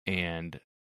 and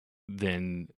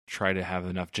then try to have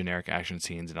enough generic action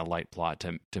scenes and a light plot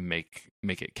to make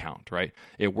it count, right?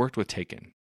 It worked with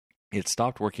Taken. It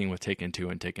stopped working with Taken 2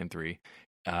 and Taken 3.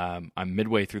 I'm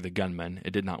midway through The Gunman.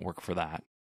 It did not work for that.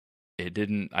 I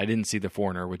didn't see The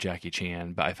Foreigner with Jackie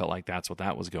Chan, but I felt like that's what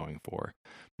that was going for.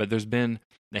 But there's been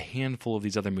a handful of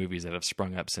these other movies that have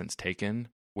sprung up since Taken,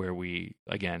 where we,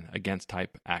 again, against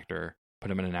type actor, put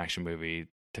them in an action movie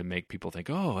to make people think,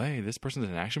 oh, hey, this person's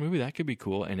in an action movie? That could be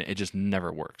cool. And it just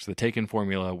never works. The Taken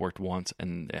formula worked once,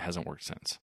 and it hasn't worked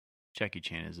since. Jackie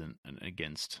Chan isn't an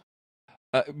against.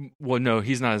 Well, no,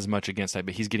 he's not as much against that,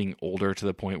 but he's getting older to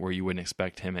the point where you wouldn't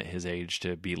expect him at his age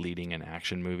to be leading an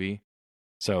action movie.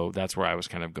 So that's where I was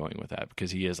kind of going with that,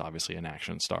 because he is obviously an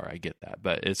action star. I get that.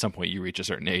 But at some point you reach a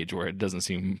certain age where it doesn't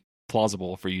seem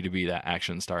plausible for you to be that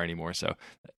action star anymore. So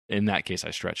in that case,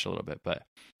 I stretched a little bit. But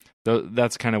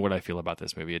that's kind of what I feel about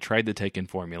this movie. It tried the Taken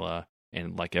formula,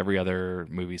 and like every other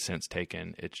movie since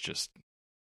Taken, it's just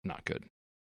not good.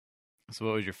 So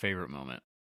what was your favorite moment?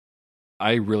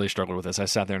 I really struggled with this. I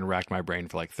sat there and racked my brain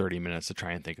for like 30 minutes to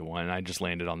try and think of one. And I just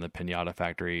landed on the Pinata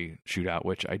Factory shootout,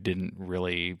 which I didn't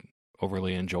really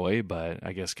overly enjoy, but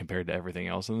I guess compared to everything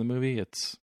else in the movie,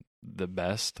 it's the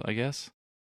best, I guess.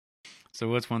 So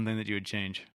what's one thing that you would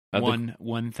change?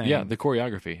 One thing. Yeah, the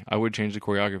choreography. I would change the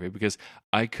choreography, because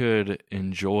I could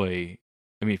enjoy,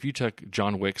 I mean, if you took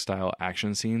John Wick style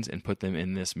action scenes and put them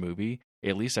in this movie,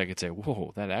 at least I could say,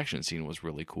 whoa, that action scene was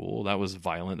really cool. That was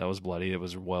violent. That was bloody. It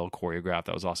was well choreographed.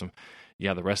 That was awesome.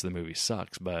 Yeah, the rest of the movie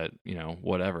sucks, but,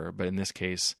 whatever. But in this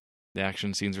case, the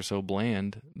action scenes are so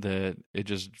bland that it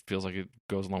just feels like it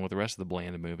goes along with the rest of the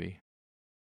bland movie.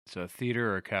 So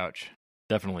theater or couch?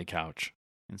 Definitely couch.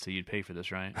 And so you'd pay for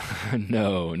this, right?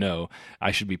 No.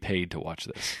 I should be paid to watch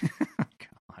this.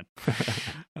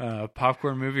 God.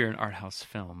 Popcorn movie or an art house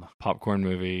film? Popcorn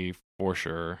movie for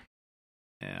sure.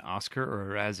 An Oscar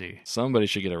or a Razzie? Somebody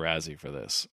should get a Razzie for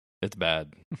this. It's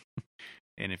bad.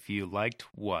 And if you liked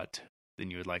what, then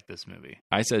you would like this movie.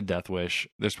 I said Death Wish.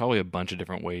 There's probably a bunch of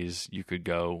different ways you could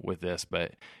go with this,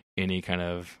 but any kind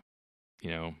of,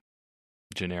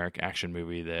 generic action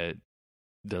movie that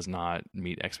does not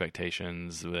meet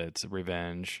expectations, that's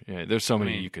revenge. There's so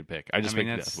many you could pick. I just picked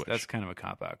Death Wish. That's kind of a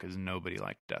cop-out, because nobody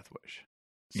liked Death Wish.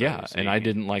 So I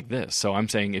didn't like this. So I'm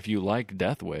saying if you like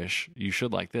Death Wish, you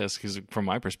should like this, because from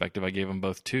my perspective, I gave them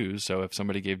both 2s. So if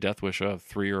somebody gave Death Wish a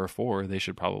 3 or a 4, they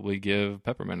should probably give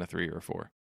Peppermint a 3 or a 4.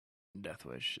 Death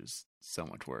Wish is so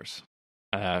much worse.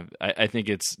 I think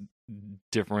it's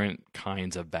different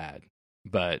kinds of bad,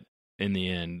 but in the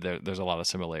end, there's a lot of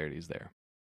similarities there.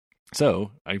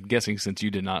 So I'm guessing since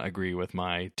you did not agree with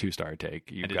my 2-star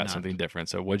take, you've got something different.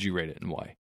 So what'd you rate it and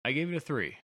why? I gave it a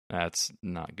 3. That's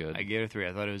not good. I gave it a 3.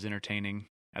 I thought it was entertaining.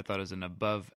 I thought it was an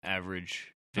above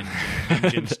average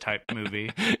vengeance type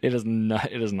movie. It is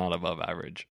not. It is not above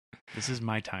average. This is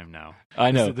my time now.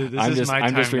 I know. I'm just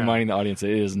now. reminding the audience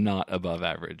it is not above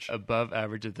average. Above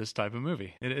average of this type of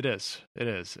movie. It is. It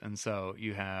is. And so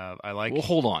you have. Well,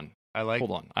 hold on.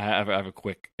 Hold on. I have a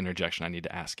quick interjection I need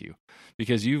to ask you,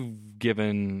 because you've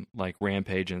given like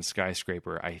Rampage and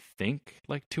Skyscraper, I think,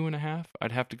 like 2.5.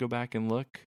 I'd have to go back and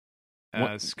look.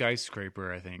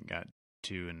 Skyscraper, I think, got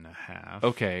 2.5.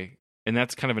 Okay. And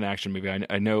that's kind of an action movie.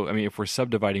 I know. I mean, if we're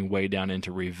subdividing way down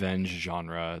into revenge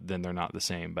genre, then they're not the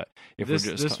same. But if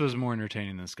this was more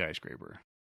entertaining than Skyscraper,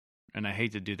 and I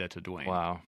hate to do that to Dwayne.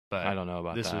 Wow, but I don't know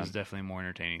about this that. was definitely more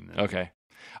entertaining. Than Okay,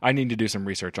 I need to do some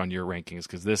research on your rankings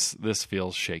because this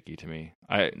feels shaky to me.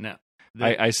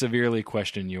 I severely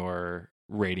question your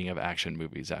rating of action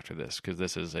movies after this because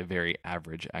this is a very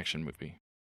average action movie.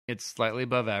 It's slightly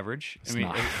above average. It's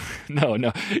not.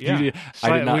 No. Yeah,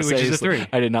 I did not which say is a 3.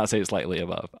 I did not say slightly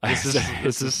above.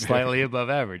 This is slightly above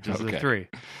average. This is a 3.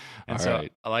 And All so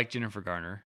right. I like Jennifer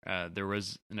Garner. There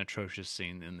was an atrocious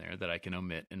scene in there that I can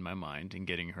omit in my mind in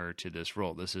getting her to this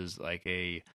role. This is like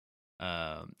a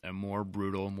more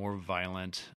brutal, more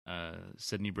violent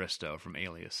Sydney Bristow from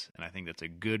Alias, and I think that's a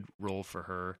good role for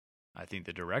her. I think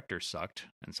the director sucked,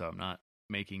 and so I'm not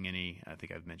making any. I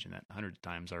think I've mentioned that 100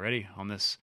 times already on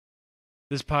this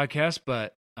podcast,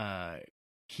 but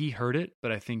he heard it.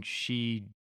 But I think she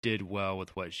did well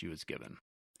with what she was given,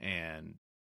 and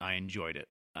I enjoyed it.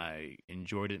 I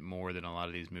enjoyed it more than a lot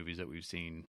of these movies that we've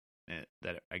seen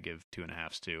that I give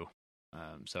 2.5s to.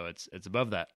 So it's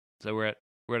above that. So we're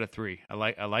at a 3.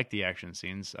 I like the action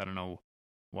scenes. I don't know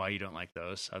why you don't like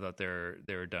those. I thought they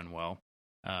were done well.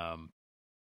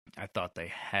 I thought they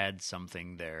had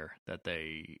something there that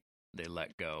they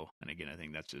let go. And again, I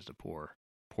think that's just a poor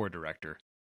director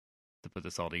to put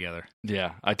this all together.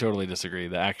 Yeah, I totally disagree.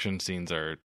 The action scenes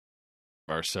are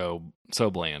so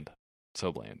bland.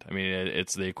 So bland. I mean,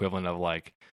 it's the equivalent of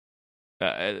like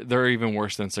they're even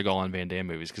worse than Seagal and Van Damme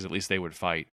movies because at least they would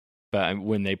fight. But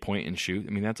when they point and shoot,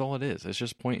 I mean, that's all it is. It's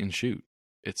just point and shoot.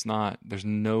 It's not. There's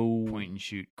no point and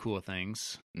shoot cool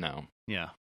things. No. Yeah.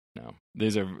 No.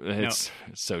 It's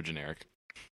so generic.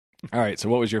 All right. So,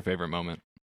 what was your favorite moment?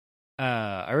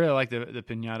 I really like the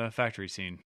piñata factory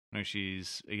scene where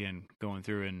she's again going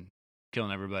through and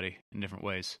killing everybody in different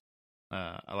ways.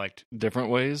 I liked different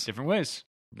ways. Different ways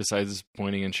besides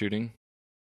pointing and shooting.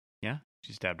 Yeah,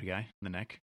 she stabbed a guy in the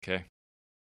neck. Okay.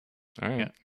 All right.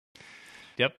 Yeah.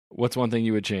 Yep. What's one thing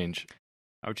you would change?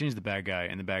 I would change the bad guy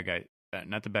and the bad guy.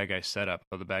 Not the bad guy setup,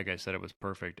 but the bad guy setup was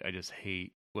perfect. I just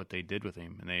hate what they did with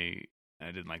him, and I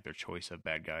didn't like their choice of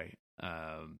bad guy.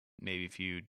 Maybe if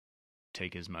you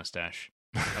take his mustache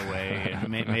away and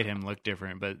made him look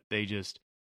different, but they just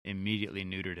immediately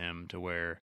neutered him to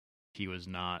where he was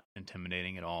not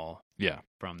intimidating at all. Yeah.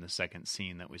 From the second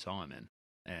scene that we saw him in,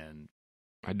 and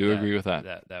I do agree with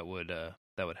that. That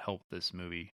would help this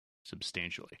movie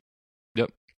substantially.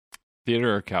 Yep.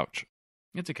 Theater or couch?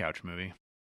 It's a couch movie.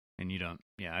 And you don't,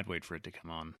 I'd wait for it to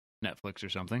come on Netflix or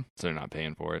something. So they're not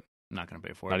paying for it? I'm not going to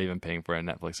pay for it. Not even paying for a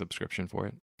Netflix subscription for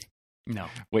it? No.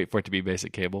 Wait for it to be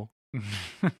basic cable?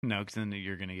 No, because then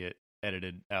you're going to get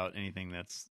edited out anything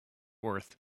that's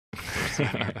worth.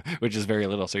 Which is very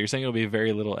little. So you're saying it'll be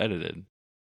very little edited?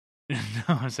 No,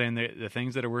 I'm saying the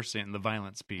things that are worth seeing, the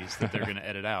violence piece that they're going to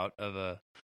edit out of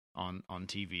on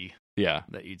TV. Yeah.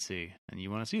 That you'd see. And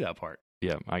you want to see that part.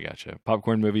 Yeah, I gotcha.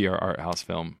 Popcorn movie or art house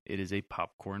film? It is a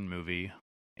popcorn movie,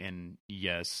 and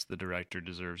yes, the director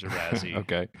deserves a Razzie.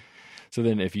 Okay. So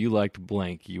then if you liked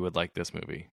blank, you would like this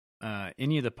movie?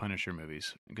 Any of the Punisher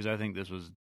movies, because I think this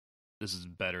is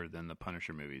better than the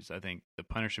Punisher movies. I think the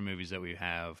Punisher movies that we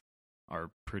have are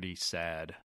pretty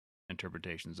sad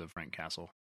interpretations of Frank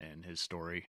Castle and his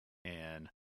story, and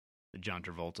John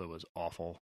Travolta was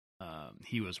awful.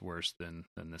 He was worse than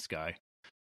this guy.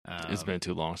 It's been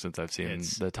too long since I've seen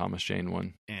the Thomas Jane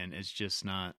one. And it's just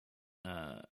not...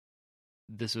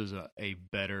 this was a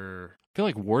better... I feel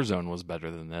like Warzone was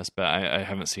better than this, but I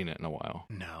haven't seen it in a while.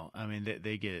 No, I mean,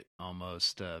 they get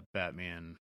almost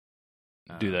Batman...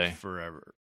 Do they?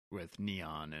 Forever with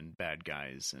neon and bad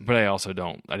guys. But I also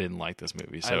didn't like this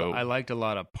movie. So I liked a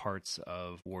lot of parts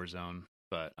of Warzone,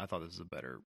 but I thought this was a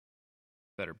better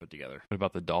put together. What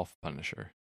about the Dolph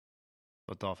Punisher?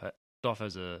 But Dolph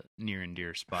has a near and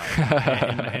dear spot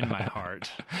in my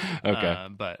heart. Okay,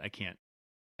 but I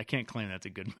can't claim that's a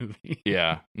good movie.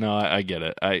 Yeah, no, I get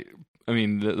it. I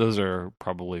mean, those are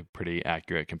probably pretty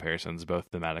accurate comparisons, both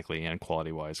thematically and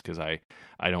quality wise, because I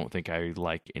don't think I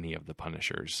like any of the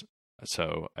Punishers,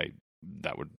 so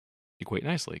that would equate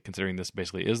nicely, considering this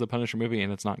basically is the Punisher movie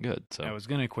and it's not good. So I was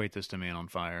going to equate this to Man on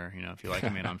Fire. If you like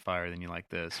Man on Fire, then you like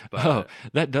this. But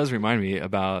that does remind me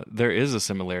about there is a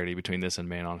similarity between this and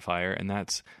Man on Fire, and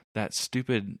that's that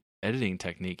stupid editing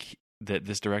technique that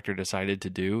this director decided to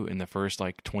do in the first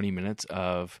 20 minutes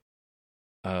of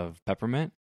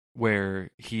Peppermint,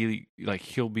 where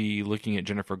he'll be looking at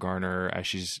Jennifer Garner as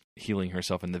she's healing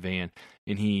herself in the van,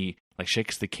 and he like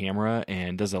shakes the camera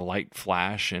and does a light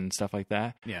flash and stuff like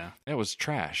that. Yeah. That was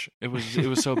trash. It was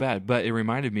so bad. But it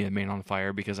reminded me of Man on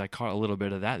Fire because I caught a little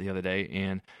bit of that the other day,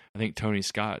 and I think Tony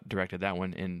Scott directed that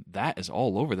one, and that is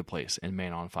all over the place in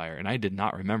Man on Fire, and I did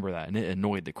not remember that, and it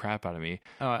annoyed the crap out of me.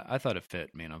 Oh, I thought it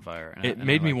fit Man on Fire. It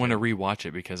made me want to rewatch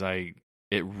it because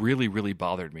it really, really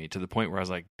bothered me to the point where I was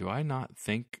like, do I not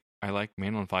think I like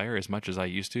Man on Fire as much as I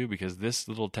used to? Because this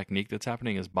little technique that's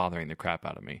happening is bothering the crap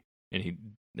out of me. And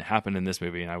it happened in this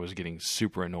movie, and I was getting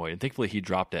super annoyed. And thankfully, he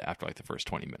dropped it after like the first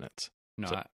 20 minutes. No,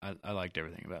 So- I liked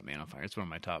everything about Man on Fire. It's one of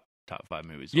my top 5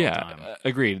 movies of all time. Yeah,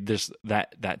 agreed.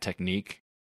 That technique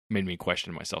made me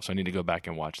question myself, so I need to go back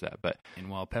and watch that. But And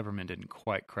while Peppermint didn't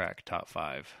quite crack top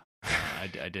 5,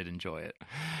 I did enjoy it.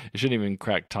 it shouldn't even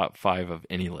crack top 5 of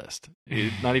any list.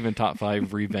 Not even top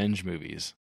 5 revenge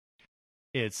movies.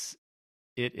 It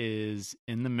is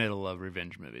in the middle of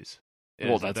revenge movies. It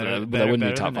Well, is that better- wouldn't better be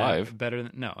than top that. 5. Better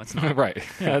than no, it's not. Right.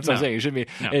 That's what I'm No. saying. It should be.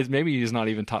 No. Maybe he's not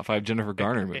even top 5 Jennifer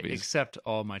Garner movies. Except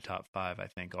all my top 5, I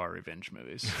think, are revenge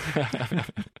movies.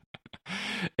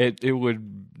 It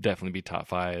would definitely be top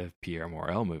 5 Pierre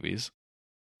Morel movies.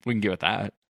 We can get with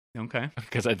that Okay.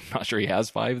 because I'm not sure he has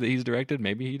 5 that he's directed.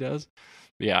 Maybe he does.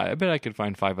 But yeah, I bet I could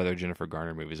find 5 other Jennifer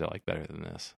Garner movies I like better than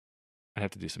this. I'd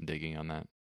have to do some digging on that.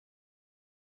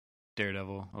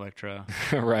 Daredevil, Elektra.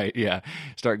 Right? Yeah.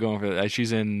 Start going for that.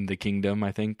 She's in The Kingdom,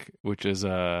 I think, which is She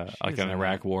like is an in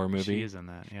Iraq that. War movie. She is in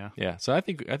that, yeah. Yeah. So I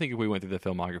think if we went through the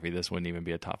filmography, this wouldn't even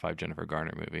be a top 5 Jennifer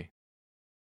Garner movie.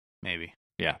 Maybe.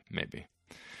 Yeah, maybe.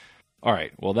 All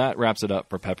right. Well, that wraps it up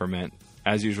for Peppermint.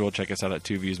 As usual, check us out at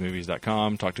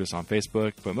twoviewsmovies.com. Talk to us on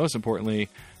Facebook. But most importantly,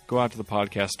 go out to the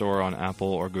podcast store on Apple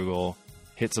or Google.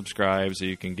 Hit subscribe so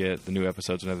you can get the new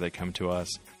episodes whenever they come to us.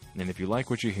 And if you like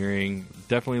what you're hearing,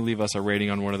 definitely leave us a rating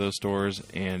on one of those stores.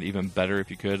 And even better, if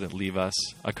you could, leave us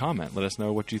a comment. Let us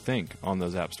know what you think on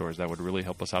those app stores. That would really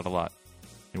help us out a lot.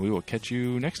 And we will catch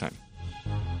you next time.